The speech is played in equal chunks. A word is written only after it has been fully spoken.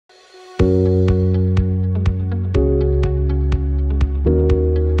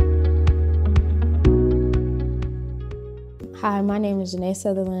name is Janae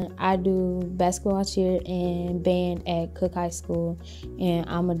Sutherland. I do basketball, cheer, and band at Cook High School, and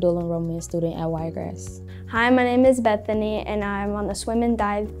I'm a dual enrollment student at Wiregrass. Hi, my name is Bethany, and I'm on the swim and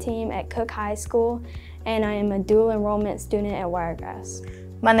dive team at Cook High School, and I am a dual enrollment student at Wiregrass.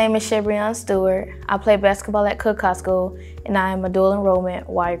 My name is Shabrianne Stewart. I play basketball at Cook High School, and I am a dual enrollment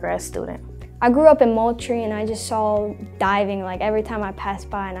Wiregrass student. I grew up in Moultrie, and I just saw diving like every time I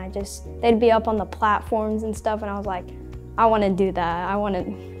passed by, and they'd be up on the platforms and stuff, and I was like, I want to do that.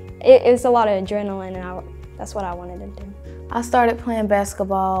 It was a lot of adrenaline, and that's what I wanted to do. I started playing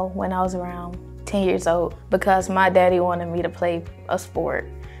basketball when I was around 10 years old because my daddy wanted me to play a sport,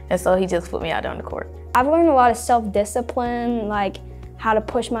 and so he just put me out on the court. I've learned a lot of self-discipline, like how to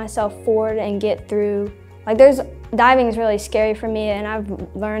push myself forward and get through. Diving is really scary for me, and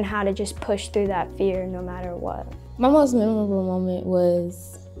I've learned how to just push through that fear no matter what. My most memorable moment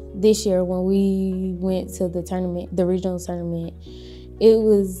was this year when we went to the tournament, the regional tournament. It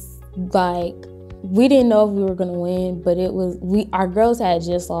was like, we didn't know if we were gonna win, but our girls had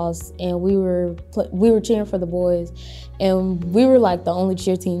just lost, and we were cheering for the boys, and we were like the only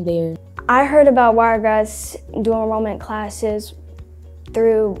cheer team there. I heard about Wiregrass dual enrollment classes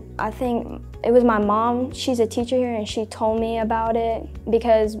through, I think it was my mom. She's a teacher here, and she told me about it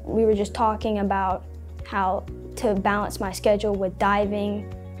because we were just talking about how to balance my schedule with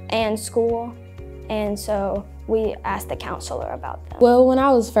diving and school, and so we asked the counselor about them. Well, when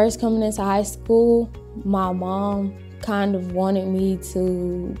I was first coming into high school, my mom kind of wanted me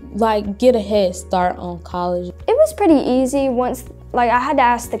to get a head start on college. It was pretty easy once, I had to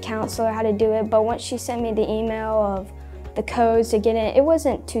ask the counselor how to do it, but once she sent me the email of the codes to get in, it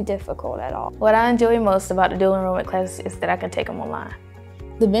wasn't too difficult at all. What I enjoy most about the dual enrollment classes is that I can take them online.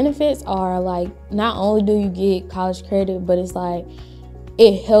 The benefits are not only do you get college credit, but it's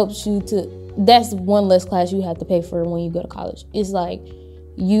it helps you that's one less class you have to pay for when you go to college. It's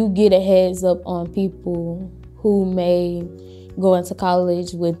you get a heads up on people who may go into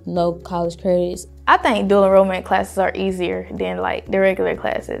college with no college credits. I think dual enrollment classes are easier than the regular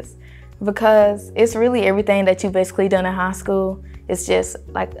classes because it's really everything that you've basically done in high school. It's just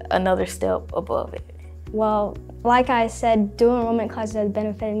another step above it. Well, like I said, dual enrollment classes have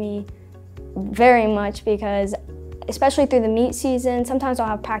benefited me very much because, especially through the meet season, sometimes I'll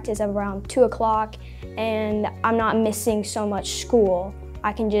have practice at around 2 o'clock and I'm not missing so much school.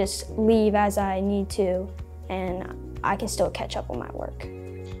 I can just leave as I need to and I can still catch up on my work.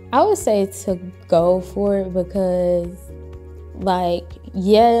 I would say to go for it because,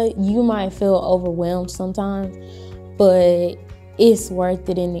 yeah, you might feel overwhelmed sometimes, but it's worth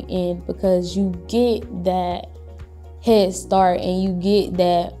it in the end because you get that head start and you get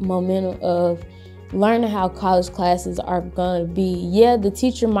that momentum of learning how college classes are gonna be. Yeah, the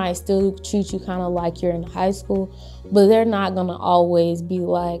teacher might still treat you kind of like you're in high school, but they're not gonna always be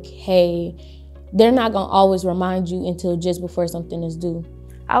hey, they're not gonna always remind you until just before something is due.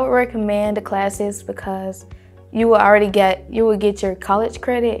 I would recommend the classes because you will get your college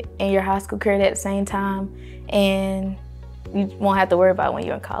credit and your high school credit at the same time, and you won't have to worry about when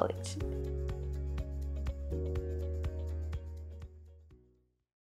you're in college.